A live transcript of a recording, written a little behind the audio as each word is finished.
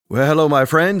Well, hello, my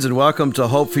friends, and welcome to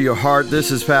Hope for Your Heart. This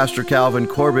is Pastor Calvin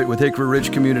Corbett with Hickory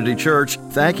Ridge Community Church.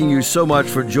 Thanking you so much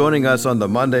for joining us on the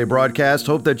Monday broadcast.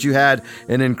 Hope that you had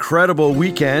an incredible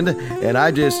weekend, and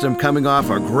I just am coming off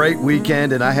a great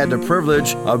weekend, and I had the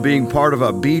privilege of being part of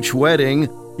a beach wedding.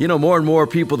 You know, more and more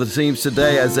people, it seems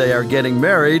today, as they are getting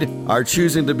married, are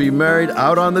choosing to be married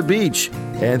out on the beach.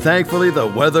 And thankfully, the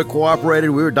weather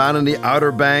cooperated. We were down in the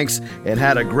Outer Banks and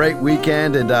had a great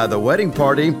weekend. And the wedding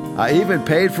party even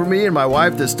paid for me and my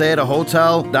wife to stay at a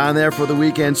hotel down there for the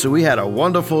weekend. So we had a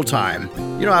wonderful time.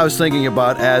 You know, I was thinking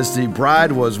about as the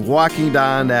bride was walking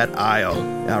down that aisle,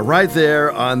 right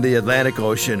there on the Atlantic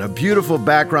Ocean, a beautiful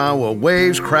background with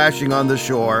waves crashing on the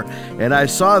shore. And I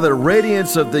saw the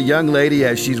radiance of the young lady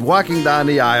as she's walking down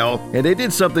the aisle. And they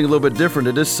did something a little bit different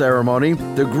at this ceremony.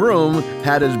 The groom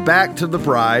had his back to the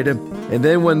bride. And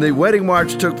then when the wedding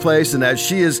march took place, and as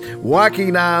she is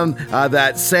walking down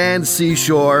that sand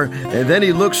seashore, and then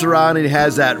he looks around and he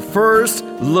has that first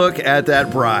look at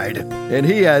that bride. And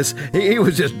he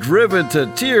was just driven to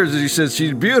tears as he says,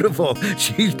 "She's beautiful,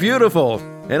 she's beautiful."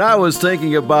 And I was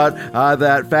thinking about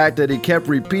that fact that he kept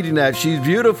repeating that, "She's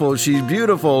beautiful, she's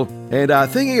beautiful," and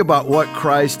thinking about what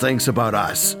Christ thinks about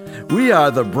us. We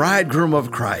are the bridegroom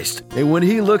of Christ. And when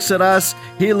he looks at us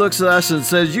and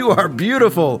says, "You are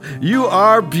beautiful, you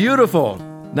are beautiful."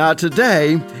 Now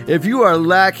today, if you are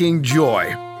lacking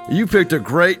joy, you picked a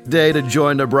great day to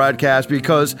join the broadcast,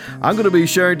 because I'm going to be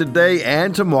sharing today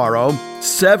and tomorrow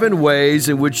 7 ways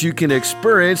in which you can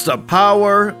experience the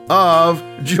power of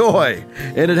joy.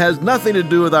 And it has nothing to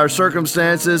do with our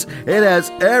circumstances. It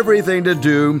has everything to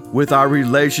do with our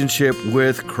relationship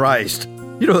with Christ.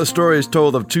 You know, the story is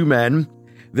told of 2 men.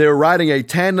 They were riding a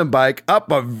tandem bike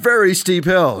up a very steep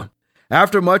hill.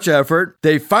 After much effort,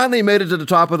 they finally made it to the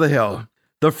top of the hill.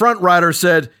 The front rider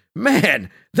said, "Man,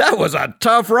 that was a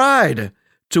tough ride."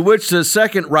 To which the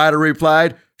second rider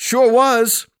replied, "Sure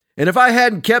was. And if I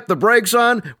hadn't kept the brakes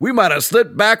on, we might have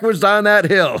slipped backwards down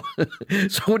that hill."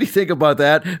 So what do you think about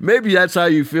that? Maybe that's how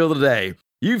you feel today.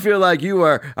 You feel like you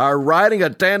are riding a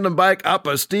tandem bike up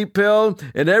a steep hill,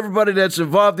 and everybody that's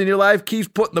involved in your life keeps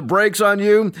putting the brakes on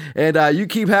you, and you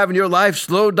keep having your life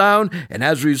slowed down, and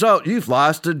as a result, you've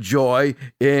lost the joy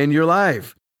in your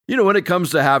life. You know, when it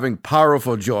comes to having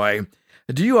powerful joy,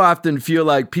 do you often feel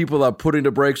like people are putting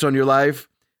the brakes on your life?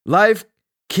 Life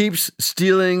keeps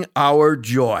stealing our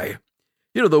joy.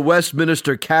 You know, the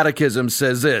Westminster Catechism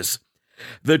says this: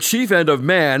 "The chief end of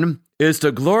man is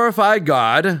to glorify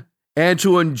God and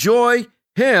to enjoy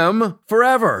Him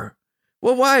forever."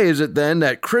 Well, why is it then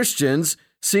that Christians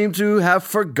seem to have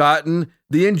forgotten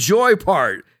the enjoy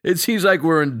part? It seems like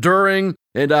we're enduring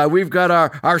and we've got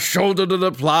our shoulder to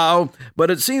the plow, but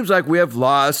it seems like we have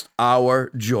lost our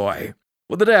joy.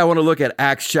 Well, today I want to look at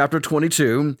Acts chapter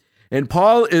 22, and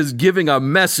Paul is giving a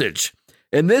message.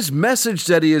 And this message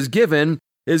that he is given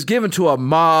to a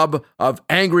mob of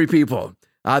angry people.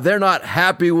 They're not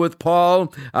happy with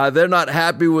Paul. They're not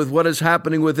happy with what is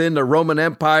happening within the Roman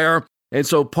Empire. And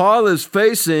so Paul is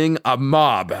facing a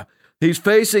mob. He's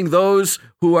facing those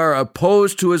who are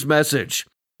opposed to his message.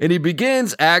 And he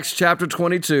begins Acts chapter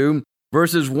 22,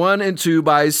 verses 1 and 2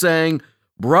 by saying,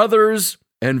 "Brothers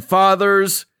and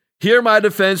fathers, hear my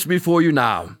defense before you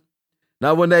now."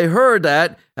 Now, when they heard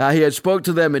that, he had spoke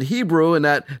to them in Hebrew, in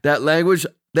that language,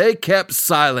 they kept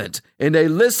silent and they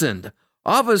listened.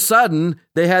 All of a sudden,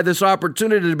 they had this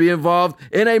opportunity to be involved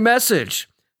in a message.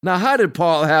 Now, how did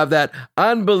Paul have that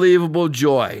unbelievable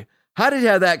joy? How did he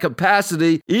have that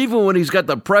capacity, even when he's got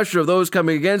the pressure of those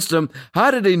coming against him?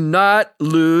 How did he not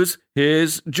lose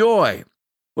his joy?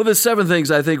 Well, there's 7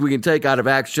 things I think we can take out of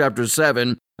Acts chapter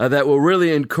 7 that will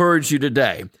really encourage you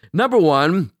today. Number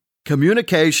 1,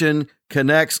 communication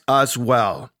connects us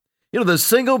well. You know, the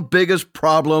single biggest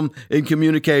problem in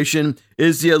communication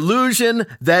is the illusion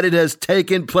that it has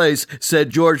taken place, said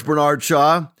George Bernard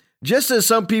Shaw. Just as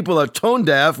some people are tone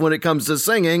deaf when it comes to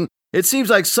singing, it seems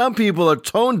like some people are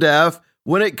tone deaf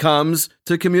when it comes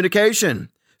to communication.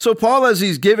 So Paul, as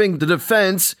he's giving the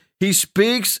defense, he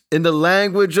speaks in the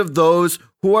language of those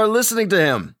who are listening to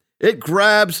him. It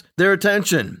grabs their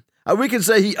attention. We can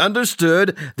say he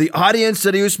understood the audience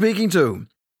that he was speaking to.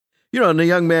 You know, and the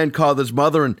young man called his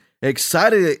mother and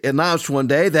excitedly announced one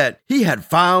day that he had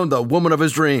found the woman of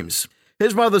his dreams.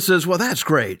 His mother says, "Well, that's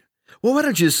great. Well, why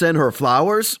don't you send her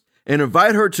flowers and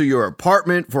invite her to your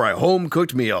apartment for a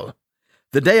home-cooked meal?"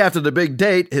 The day after the big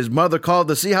date, his mother called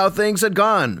to see how things had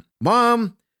gone.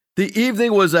 "Mom, the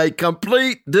evening was a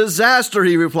complete disaster,"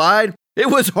 he replied.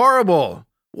 "It was horrible."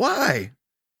 "Why?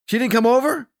 She didn't come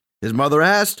over?" his mother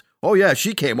asked. "Oh, yeah,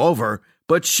 she came over,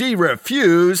 but she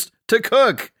refused to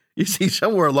cook." You see,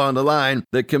 somewhere along the line,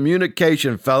 the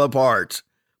communication fell apart.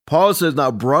 Paul says, now,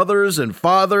 brothers and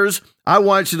fathers, I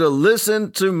want you to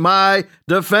listen to my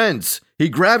defense. He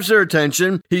grabs their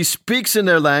attention. He speaks in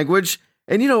their language.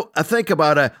 And, I think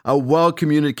about a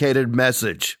well-communicated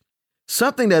message.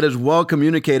 Something that is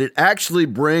well-communicated actually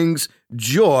brings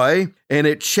joy, and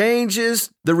it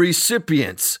changes the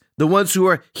recipients, the ones who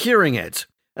are hearing it.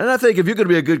 And I think if you're going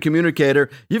to be a good communicator,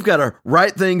 you've got to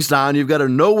write things down. You've got to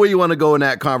know where you want to go in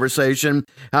that conversation.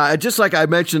 Just like I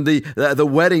mentioned the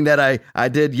wedding that I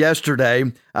did yesterday,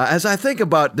 as I think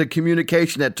about the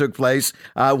communication that took place,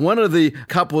 one of the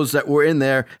couples that were in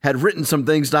there had written some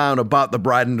things down about the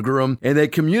bride and groom, and they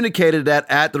communicated that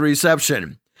at the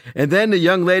reception. And then the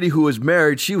young lady who was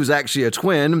married, she was actually a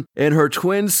twin, and her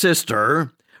twin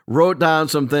sister wrote down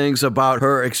some things about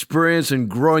her experience in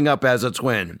growing up as a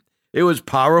twin. It was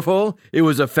powerful. It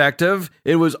was effective.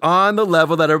 It was on the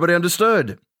level that everybody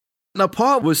understood. Now,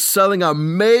 Paul was selling a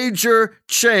major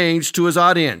change to his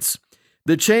audience.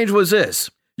 The change was this: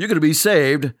 you're going to be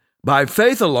saved by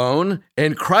faith alone,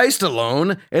 in Christ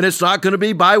alone, and it's not going to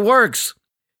be by works.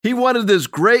 He wanted this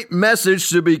great message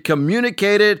to be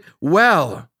communicated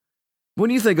well.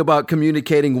 When you think about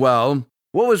communicating well,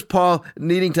 what was Paul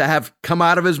needing to have come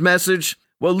out of his message?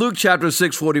 Well, Luke chapter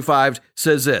 6:45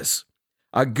 says this: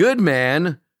 a good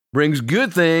man brings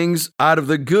good things out of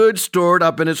the good stored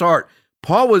up in his heart.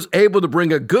 Paul was able to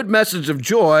bring a good message of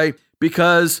joy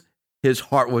because his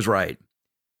heart was right.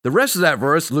 The rest of that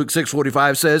verse, Luke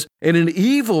 6:45 says, and an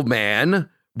evil man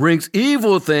brings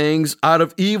evil things out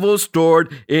of evil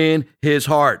stored in his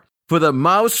heart. For the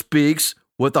mouth speaks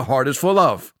what the heart is full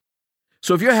of.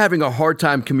 So if you're having a hard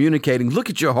time communicating, look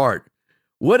at your heart.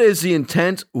 What is the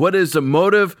intent? What is the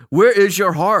motive? Where is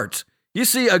your heart? You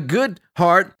see, a good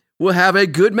heart will have a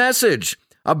good message.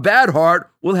 A bad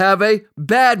heart will have a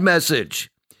bad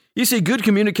message. You see, good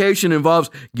communication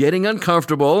involves getting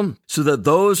uncomfortable so that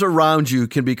those around you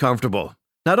can be comfortable.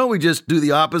 Now, don't we just do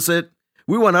the opposite?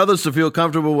 We want others to feel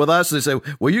comfortable with us. They say,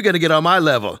 well, you're going to get on my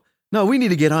level. No, we need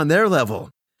to get on their level.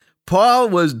 Paul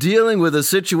was dealing with a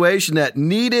situation that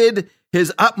needed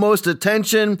his utmost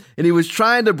attention, and he was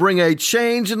trying to bring a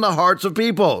change in the hearts of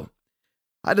people.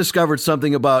 I discovered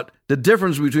something about the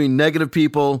difference between negative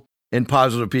people and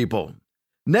positive people.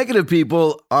 Negative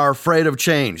people are afraid of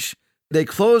change. They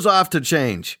close off to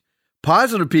change.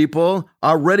 Positive people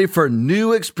are ready for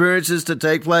new experiences to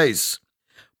take place.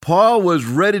 Paul was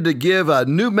ready to give a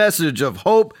new message of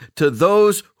hope to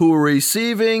those who were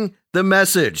receiving the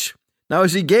message. Now,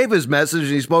 as he gave his message,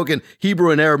 and he spoke in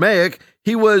Hebrew and Aramaic,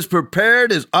 he was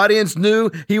prepared. His audience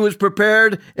knew he was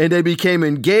prepared, and they became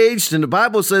engaged. And the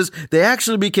Bible says they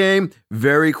actually became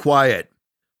very quiet.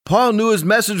 Paul knew his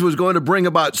message was going to bring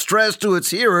about stress to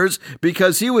its hearers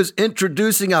because he was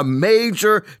introducing a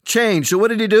major change. So what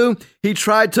did he do? He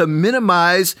tried to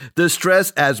minimize the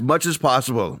stress as much as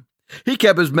possible. He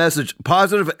kept his message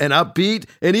positive and upbeat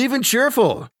and even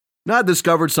cheerful. Now, I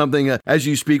discovered something as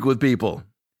you speak with people.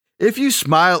 If you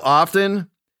smile often,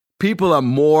 people are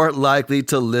more likely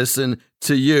to listen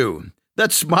to you.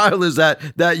 That smile is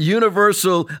that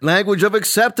universal language of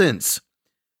acceptance.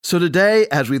 So today,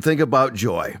 as we think about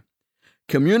joy,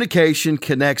 communication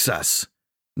connects us.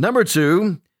 Number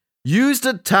 2, use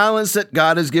the talents that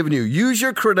God has given you. Use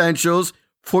your credentials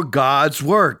for God's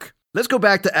work. Let's go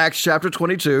back to Acts chapter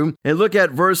 22 and look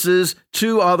at verses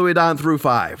 2 all the way down through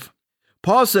 5.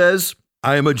 Paul says,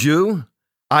 I am a Jew.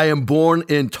 I am born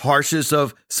in Tarshish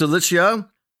of Cilicia,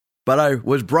 but I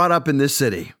was brought up in this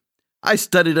city. I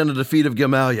studied under the feet of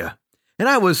Gamaliel, and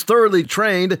I was thoroughly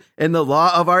trained in the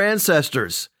law of our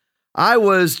ancestors. I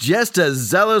was just as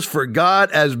zealous for God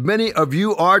as many of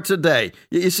you are today.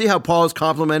 You see how Paul is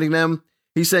complimenting them?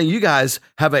 He's saying, you guys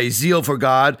have a zeal for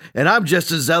God, and I'm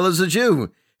just as zealous as you.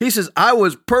 He says, I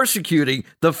was persecuting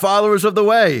the followers of the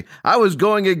way. I was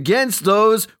going against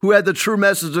those who had the true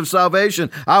message of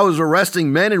salvation. I was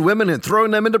arresting men and women and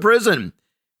throwing them into prison.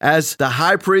 As the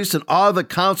high priest and all the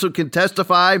council can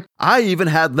testify, I even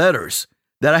had letters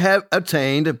that I had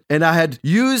obtained, and I had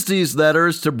used these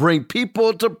letters to bring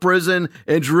people to prison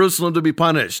in Jerusalem to be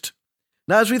punished.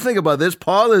 Now, as we think about this,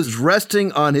 Paul is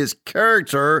resting on his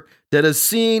character that is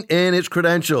seen in his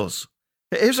credentials.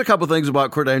 Here's a couple things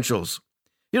about credentials.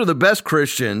 The best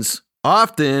Christians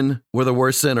often were the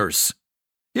worst sinners.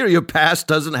 Your past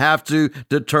doesn't have to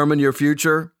determine your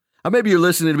future. Or maybe you're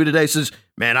listening to me today and says,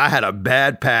 man, I had a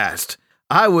bad past.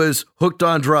 I was hooked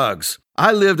on drugs.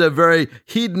 I lived a very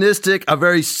hedonistic, a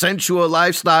very sensual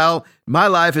lifestyle. My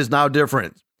life is now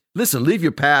different. Listen, leave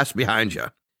your past behind you.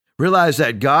 Realize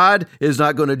that God is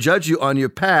not going to judge you on your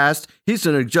past. He's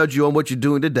going to judge you on what you're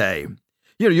doing today.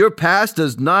 Your past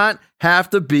does not have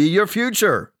to be your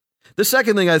future. The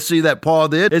second thing I see that Paul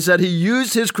did is that he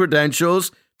used his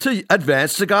credentials to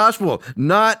advance the gospel,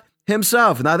 not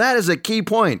himself. Now, that is a key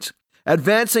point.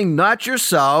 Advancing not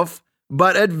yourself,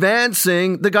 but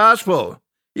advancing the gospel.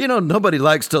 Nobody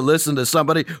likes to listen to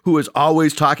somebody who is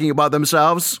always talking about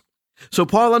themselves. So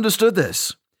Paul understood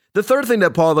this. The third thing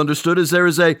that Paul understood is there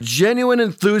is a genuine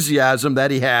enthusiasm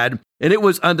that he had, and it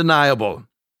was undeniable.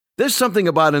 There's something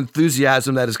about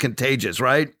enthusiasm that is contagious,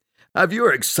 right? If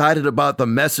you're excited about the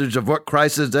message of what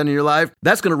Christ has done in your life,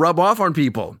 that's going to rub off on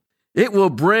people. It will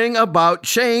bring about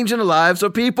change in the lives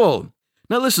of people.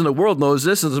 Now listen, the world knows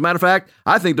this. As a matter of fact,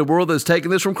 I think the world has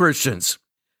taken this from Christians.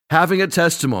 Having a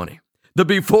testimony. The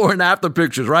before and after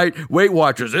pictures, right? Weight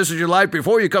Watchers. This is your life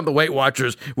before you come to Weight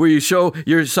Watchers, where you show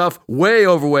yourself way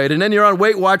overweight, and then you're on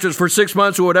Weight Watchers for 6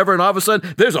 months or whatever, and all of a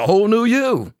sudden, there's a whole new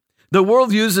you. The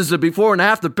world uses the before and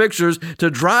after pictures to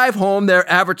drive home their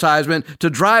advertisement, to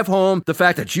drive home the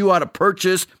fact that you ought to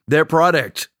purchase their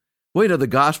product. Well, the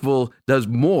gospel does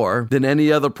more than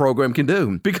any other program can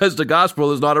do, because the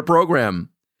gospel is not a program.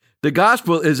 The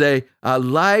gospel is a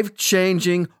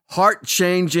life-changing,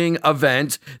 heart-changing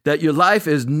event that your life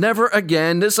is never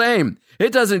again the same.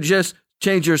 It doesn't just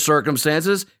change your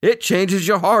circumstances. It changes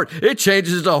your heart. It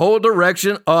changes the whole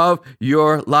direction of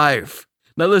your life.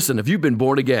 Now listen, if you've been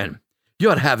born again, you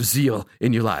ought to have zeal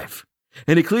in your life.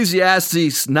 In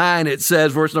Ecclesiastes 9, it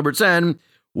says, verse number 10,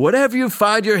 whatever you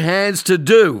find your hands to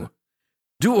do,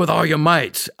 do it with all your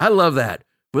might. I love that.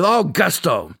 With all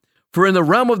gusto. For in the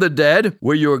realm of the dead,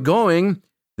 where you are going,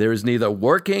 there is neither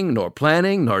working, nor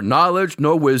planning, nor knowledge,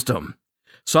 nor wisdom.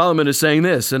 Solomon is saying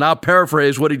this, and I'll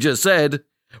paraphrase what he just said.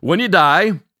 When you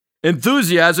die,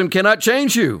 enthusiasm cannot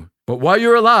change you. But while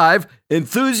you're alive,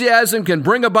 enthusiasm can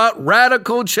bring about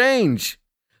radical change.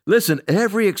 Listen,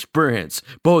 every experience,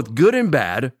 both good and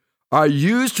bad, are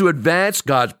used to advance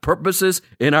God's purposes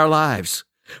in our lives.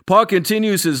 Paul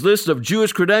continues his list of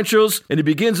Jewish credentials, and he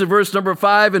begins in verse number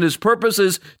 5, and his purpose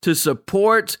is to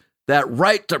support that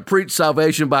right to preach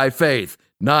salvation by faith,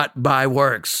 not by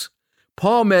works.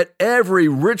 Paul met every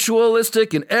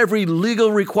ritualistic and every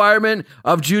legal requirement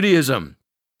of Judaism,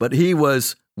 but he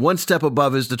was one step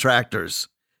above his detractors.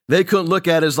 They couldn't look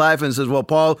at his life and say, well,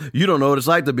 Paul, you don't know what it's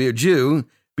like to be a Jew,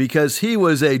 because he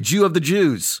was a Jew of the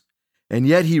Jews. And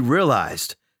yet he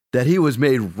realized that he was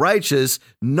made righteous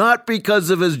not because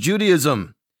of his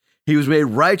Judaism. He was made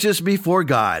righteous before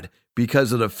God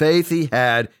because of the faith he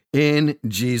had in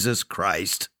Jesus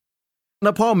Christ.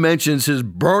 Now, Paul mentions his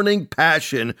burning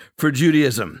passion for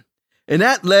Judaism, and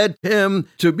that led him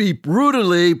to be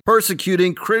brutally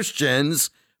persecuting Christians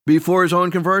before his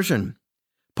own conversion.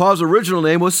 Paul's original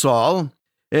name was Saul,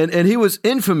 and he was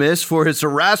infamous for his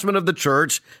harassment of the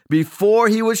church before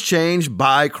he was changed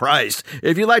by Christ.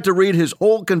 If you'd like to read his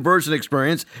whole conversion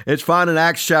experience, it's found in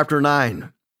Acts chapter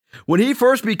 9. When he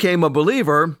first became a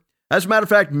believer, as a matter of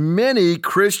fact, many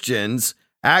Christians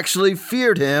actually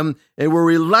feared him and were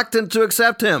reluctant to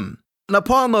accept him. Now,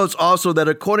 Paul notes also that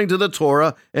according to the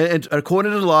Torah and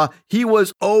according to the law, he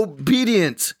was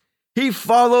obedient. He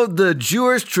followed the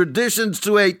Jewish traditions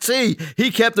to a T. He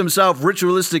kept himself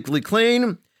ritualistically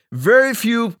clean. Very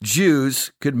few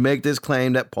Jews could make this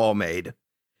claim that Paul made.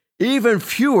 Even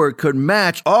fewer could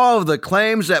match all of the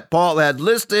claims that Paul had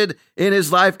listed in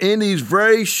his life in these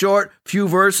very short few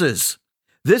verses.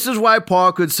 This is why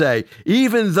Paul could say,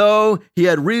 even though he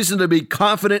had reason to be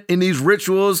confident in these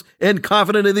rituals and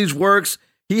confident in these works,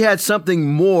 he had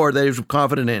something more that he was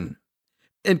confident in.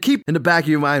 And keep in the back of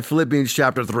your mind Philippians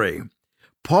chapter 3.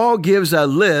 Paul gives a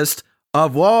list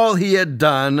of all he had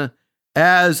done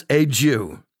as a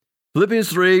Jew. Philippians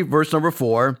 3, verse number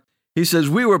 4, he says,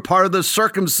 we were part of the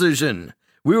circumcision.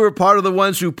 We were part of the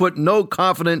ones who put no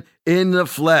confidence in the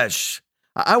flesh.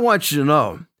 I want you to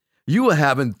know, you will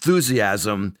have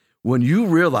enthusiasm when you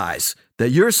realize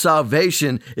that your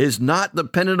salvation is not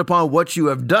dependent upon what you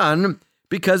have done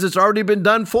because it's already been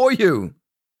done for you.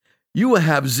 You will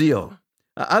have zeal.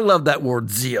 I love that word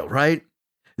zeal, right?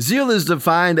 Zeal is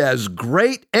defined as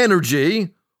great energy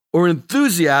or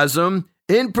enthusiasm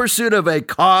in pursuit of a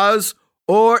cause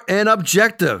or an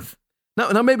objective.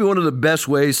 Now, maybe one of the best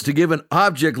ways to give an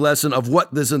object lesson of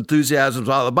what this enthusiasm is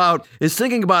all about is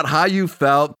thinking about how you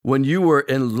felt when you were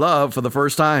in love for the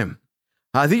first time.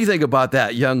 I think you think about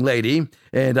that young lady,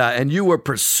 and you were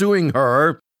pursuing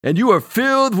her, and you were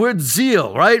filled with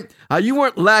zeal, right? You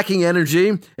weren't lacking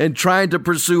energy in trying to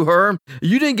pursue her.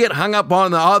 You didn't get hung up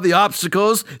on all the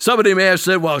obstacles. Somebody may have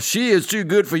said, well, she is too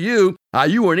good for you.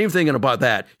 You weren't even thinking about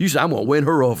that. You said, I'm going to win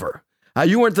her over.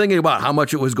 You weren't thinking about how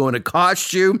much it was going to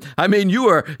cost you. I mean, you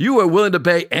were willing to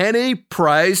pay any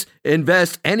price,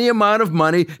 invest any amount of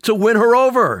money to win her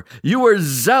over. You were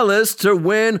zealous to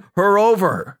win her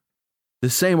over. The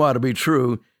same ought to be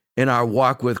true in our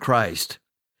walk with Christ.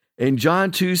 In John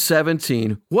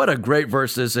 2:17, what a great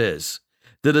verse this is.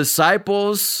 The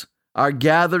disciples are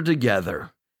gathered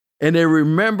together, and they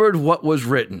remembered what was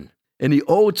written in the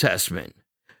Old Testament.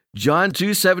 John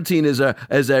 2:17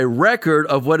 is a record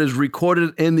of what is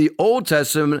recorded in the Old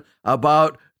Testament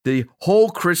about the whole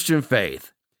Christian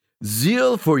faith.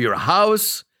 Zeal for your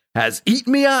house has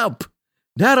eaten me up.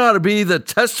 That ought to be the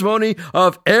testimony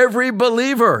of every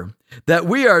believer, that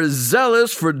we are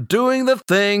zealous for doing the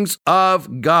things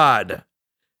of God.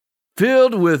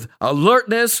 Filled with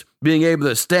alertness, being able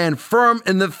to stand firm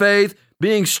in the faith,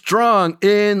 being strong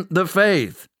in the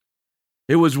faith.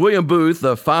 It was William Booth,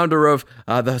 the founder of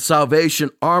the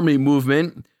Salvation Army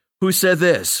movement, who said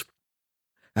this: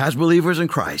 as believers in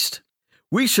Christ,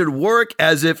 we should work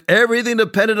as if everything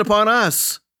depended upon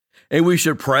us, and we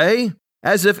should pray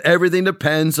as if everything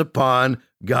depends upon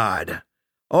God.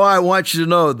 Oh, I want you to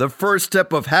know the first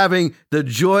step of having the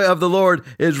joy of the Lord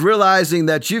is realizing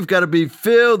that you've got to be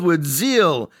filled with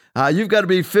zeal. You've got to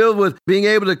be filled with being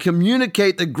able to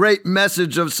communicate the great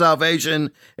message of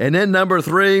salvation. And then number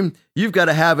 3, you've got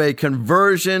to have a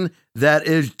conversion that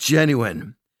is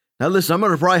genuine. Now listen, I'm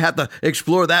going to probably have to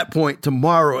explore that point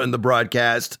tomorrow in the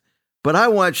broadcast, but I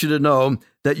want you to know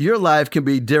that your life can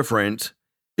be different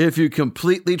if you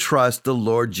completely trust the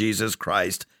Lord Jesus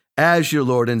Christ as your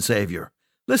Lord and Savior.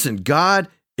 Listen, God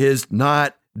is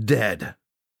not dead.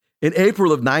 In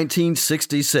April of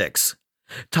 1966,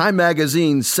 Time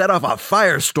magazine set off a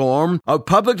firestorm of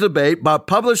public debate by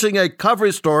publishing a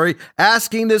cover story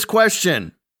asking this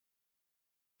question.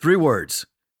 3 words: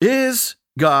 is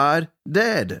God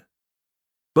dead?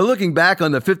 But looking back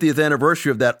on the 50th anniversary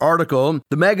of that article,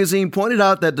 the magazine pointed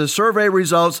out that the survey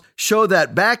results show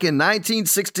that back in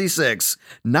 1966,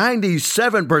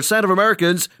 97% of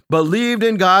Americans believed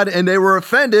in God and they were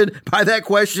offended by that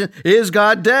question, is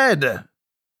God dead?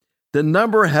 The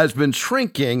number has been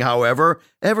shrinking, however,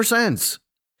 ever since.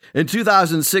 In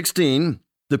 2016,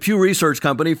 the Pew Research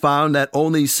Company found that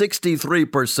only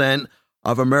 63%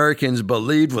 of Americans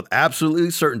believed with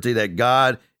absolute certainty that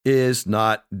God is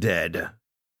not dead.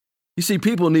 You see,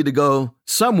 people need to go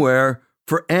somewhere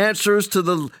for answers to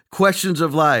the questions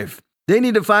of life. They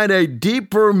need to find a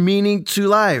deeper meaning to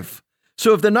life.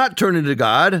 So if they're not turning to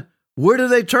God, where do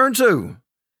they turn to?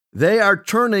 They are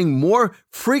turning more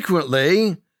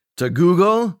frequently to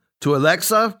Google, to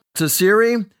Alexa, to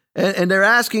Siri, and they're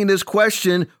asking this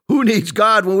question, who needs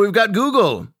God when we've got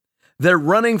Google? They're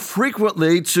running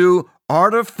frequently to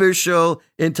artificial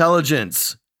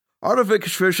intelligence.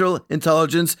 Artificial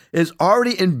intelligence is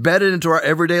already embedded into our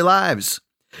everyday lives.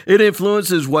 It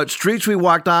influences what streets we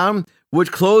walk down,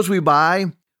 which clothes we buy,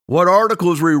 what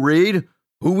articles we read,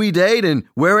 who we date, and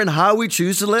where and how we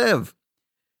choose to live.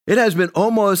 It has been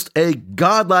almost a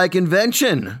godlike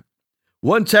invention.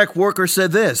 One tech worker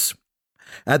said this: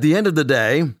 at the end of the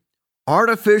day,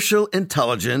 artificial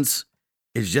intelligence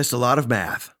is just a lot of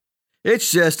math.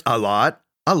 It's just a lot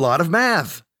of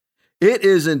math. It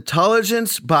is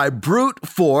intelligence by brute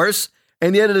force,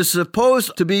 and yet it is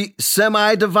supposed to be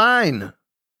semi-divine.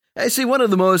 I see one of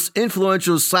the most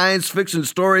influential science fiction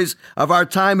stories of our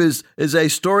time is a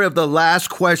story of The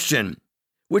Last Question,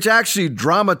 which actually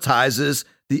dramatizes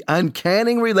the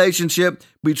uncanny relationship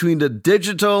between the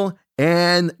digital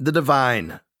and the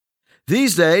divine.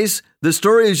 These days, the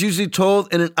story is usually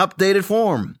told in an updated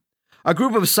form. A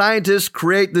group of scientists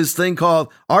create this thing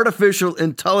called artificial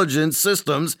intelligence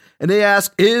systems, and they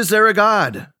ask, is there a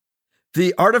God?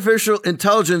 The artificial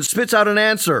intelligence spits out an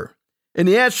answer, and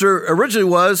the answer originally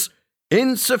was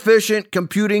insufficient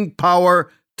computing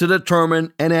power to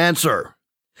determine an answer.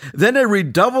 Then they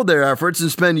redouble their efforts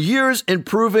and spend years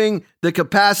improving the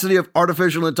capacity of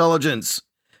artificial intelligence.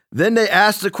 Then they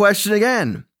ask the question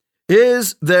again,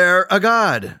 is there a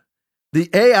God? The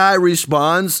AI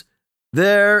responds,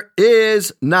 there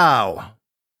is now.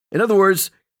 In other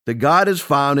words, the God is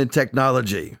found in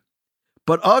technology.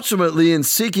 But ultimately, in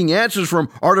seeking answers from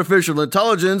artificial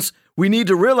intelligence, we need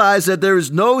to realize that there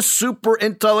is no super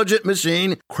intelligent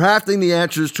machine crafting the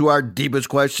answers to our deepest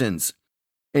questions.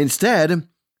 Instead,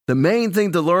 the main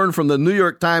thing to learn from the New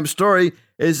York Times story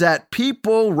is that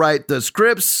people write the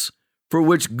scripts for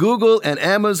which Google and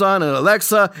Amazon and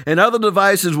Alexa and other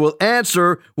devices will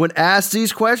answer when asked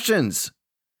these questions.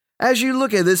 As you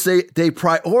look at this, they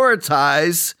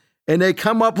prioritize and they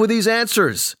come up with these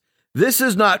answers. This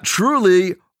is not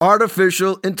truly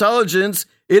artificial intelligence.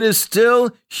 It is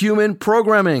still human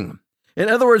programming. In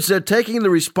other words, they're taking the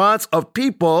response of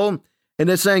people and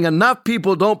they're saying enough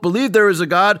people don't believe there is a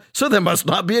God, so there must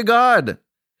not be a God.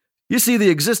 You see, the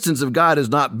existence of God is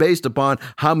not based upon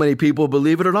how many people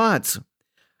believe it or not.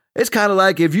 It's kind of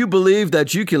like if you believe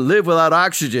that you can live without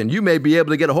oxygen, you may be able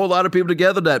to get a whole lot of people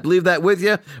together that believe that with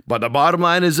you, but the bottom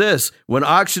line is this: when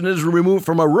oxygen is removed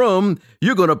from a room,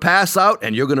 you're going to pass out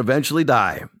and you're going to eventually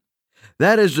die.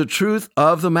 That is the truth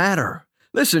of the matter.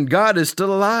 Listen, God is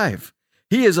still alive.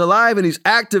 He is alive and he's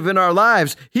active in our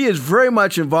lives. He is very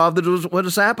much involved in what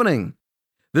is happening.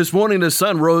 This morning, the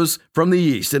sun rose from the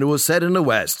east and it was set in the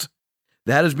west.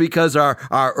 That is because our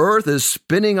earth is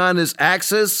spinning on its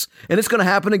axis, and it's going to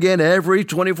happen again every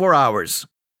 24 hours.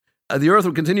 The earth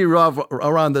will continue to revolve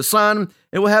around the sun,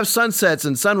 and we'll have sunsets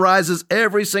and sunrises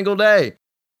every single day.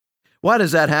 Why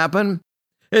does that happen?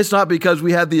 It's not because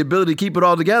we have the ability to keep it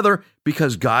all together,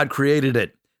 because God created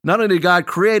it. Not only did God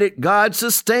create it, God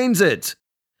sustains it.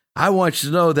 I want you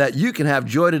to know that you can have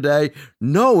joy today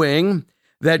knowing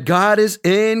that God is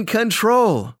in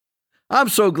control. I'm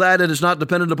so glad that it's not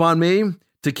dependent upon me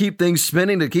to keep things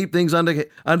spinning, to keep things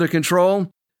under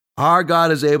control. Our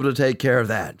God is able to take care of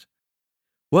that.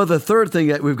 Well, the third thing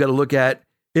that we've got to look at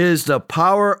is the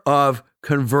power of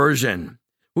conversion.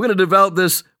 We're going to develop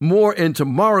this more in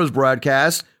tomorrow's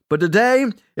broadcast, but today,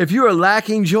 if you are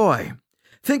lacking joy,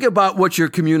 think about what you're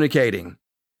communicating.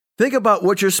 Think about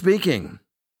what you're speaking.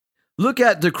 Look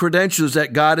at the credentials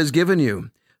that God has given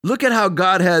you. Look at how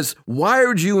God has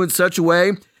wired you in such a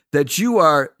way that you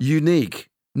are unique.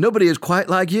 Nobody is quite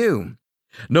like you.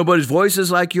 Nobody's voice is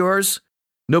like yours.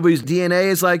 Nobody's DNA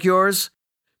is like yours.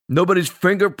 Nobody's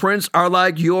fingerprints are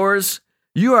like yours.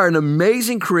 You are an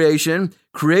amazing creation,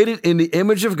 created in the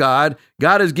image of God.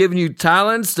 God has given you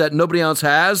talents that nobody else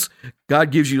has.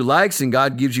 God gives you likes and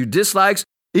God gives you dislikes.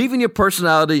 Even your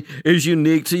personality is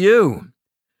unique to you.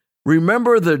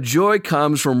 Remember, the joy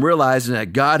comes from realizing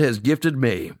that God has gifted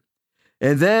me.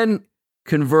 And then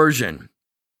conversion.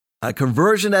 A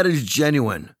conversion that is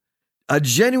genuine, a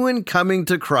genuine coming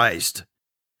to Christ.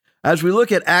 As we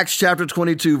look at Acts chapter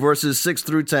 22, verses 6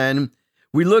 through 10,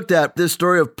 we looked at this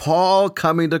story of Paul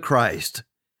coming to Christ.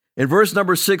 In verse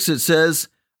number 6, it says,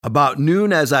 "About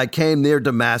noon as I came near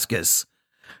Damascus,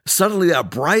 suddenly a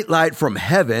bright light from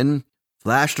heaven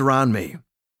flashed around me.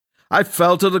 I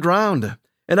fell to the ground,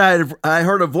 and I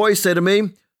heard a voice say to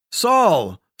me,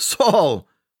 'Saul, Saul,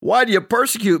 why do you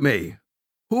persecute me?'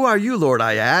 'Who are you, Lord?'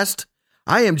 I asked.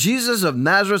 'I am Jesus of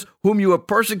Nazareth, whom you are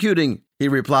persecuting,' he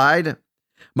replied.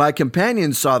 My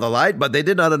companions saw the light, but they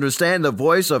did not understand the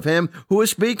voice of him who was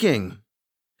speaking.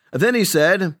 Then he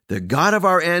said, 'The God of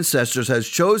our ancestors has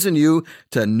chosen you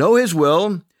to know his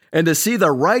will and to see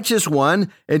the righteous one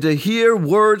and to hear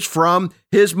words from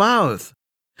his mouth.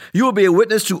 You will be a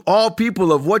witness to all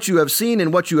people of what you have seen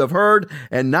and what you have heard.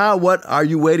 And now what are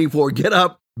you waiting for? Get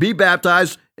up, be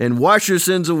baptized, and wash your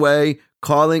sins away,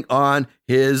 calling on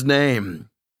his name.'"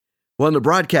 Well, in the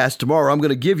broadcast tomorrow, I'm going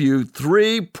to give you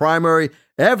 3 primary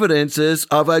evidences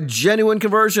of a genuine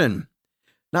conversion.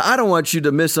 Now, I don't want you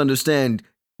to misunderstand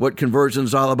what conversion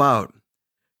is all about.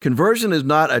 Conversion is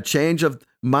not a change of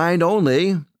mind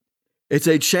only. It's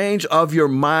a change of your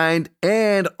mind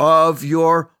and of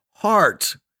your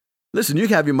heart. Listen, you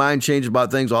can have your mind change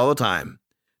about things all the time.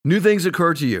 New things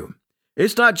occur to you.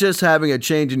 It's not just having a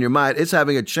change in your mind, it's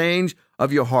having a change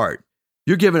of your heart.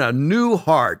 You're given a new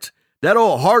heart. That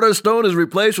old heart of stone is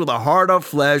replaced with a heart of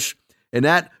flesh, and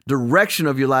that direction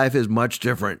of your life is much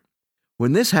different.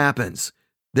 When this happens,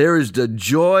 there is the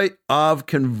joy of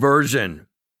conversion.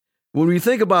 When we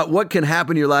think about what can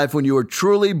happen in your life when you are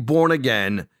truly born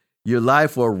again, your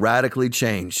life will radically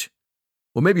change.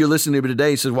 Well, maybe you're listening to me today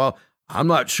and says, "Well, I'm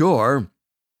not sure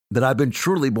that I've been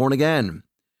truly born again."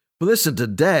 But listen,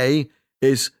 today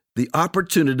is the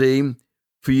opportunity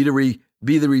for you to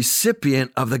be the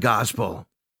recipient of the gospel.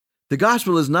 The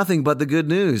gospel is nothing but the good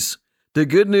news. The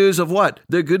good news of what?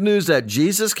 The good news that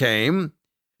Jesus came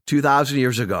 2,000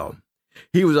 years ago.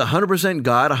 He was 100%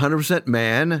 God, 100%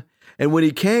 man. And when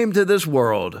he came to this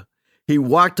world, he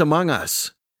walked among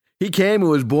us. He came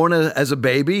and was born as a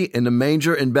baby in the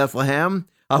manger in Bethlehem.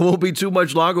 I won't be too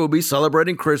much longer. We'll be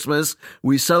celebrating Christmas.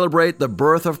 We celebrate the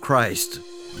birth of Christ.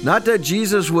 Not that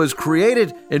Jesus was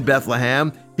created in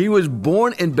Bethlehem. He was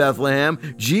born in Bethlehem.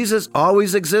 Jesus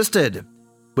always existed,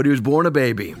 but he was born a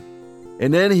baby.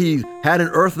 And then he had an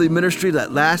earthly ministry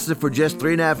that lasted for just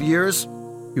 3.5 years.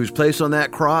 He was placed on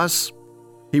that cross.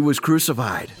 He was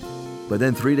crucified. But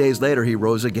then 3 days later, he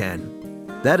rose again.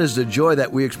 That is the joy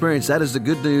that we experience. That is the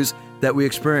good news that we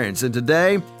experience. And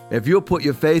today, if you'll put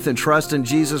your faith and trust in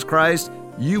Jesus Christ,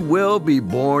 you will be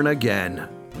born again.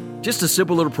 Just a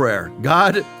simple little prayer.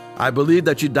 God, I believe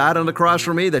that you died on the cross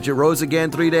for me, that you rose again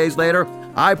 3 days later.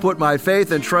 I put my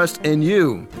faith and trust in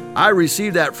you. I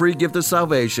received that free gift of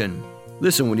salvation.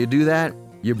 Listen, when you do that,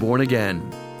 you're born again.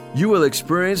 You will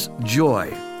experience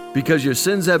joy because your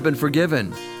sins have been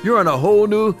forgiven. You're on a whole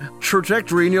new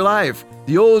trajectory in your life.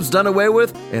 The old's done away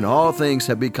with, and all things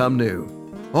have become new.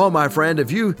 Oh, my friend,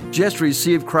 if you just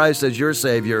received Christ as your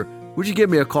Savior, would you give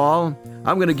me a call?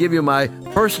 I'm going to give you my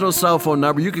personal cell phone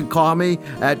number. You can call me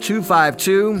at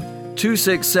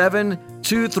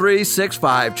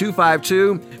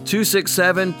 252-267-2365.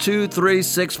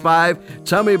 252-267-2365.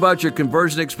 Tell me about your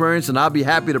conversion experience, and I'll be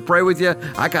happy to pray with you.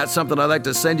 I got something I'd like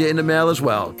to send you in the mail as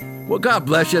well. Well, God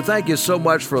bless you. Thank you so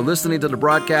much for listening to the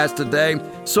broadcast today.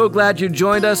 So glad you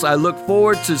joined us. I look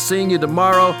forward to seeing you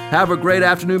tomorrow. Have a great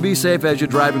afternoon. Be safe as you're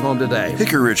driving home today.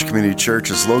 Hickory Ridge Community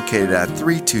Church is located at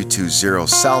 3220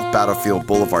 South Battlefield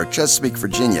Boulevard, Chesapeake,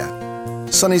 Virginia.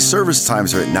 Sunday service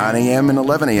times are at 9 a.m. and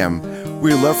 11 a.m.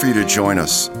 We'd love for you to join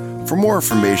us. For more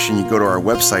information, you go to our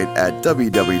website at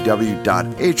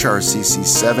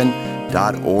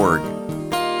www.hrcc7.org.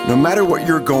 No matter what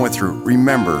you're going through,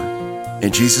 remember,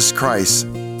 in Jesus Christ,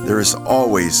 there is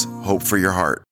always hope for your heart.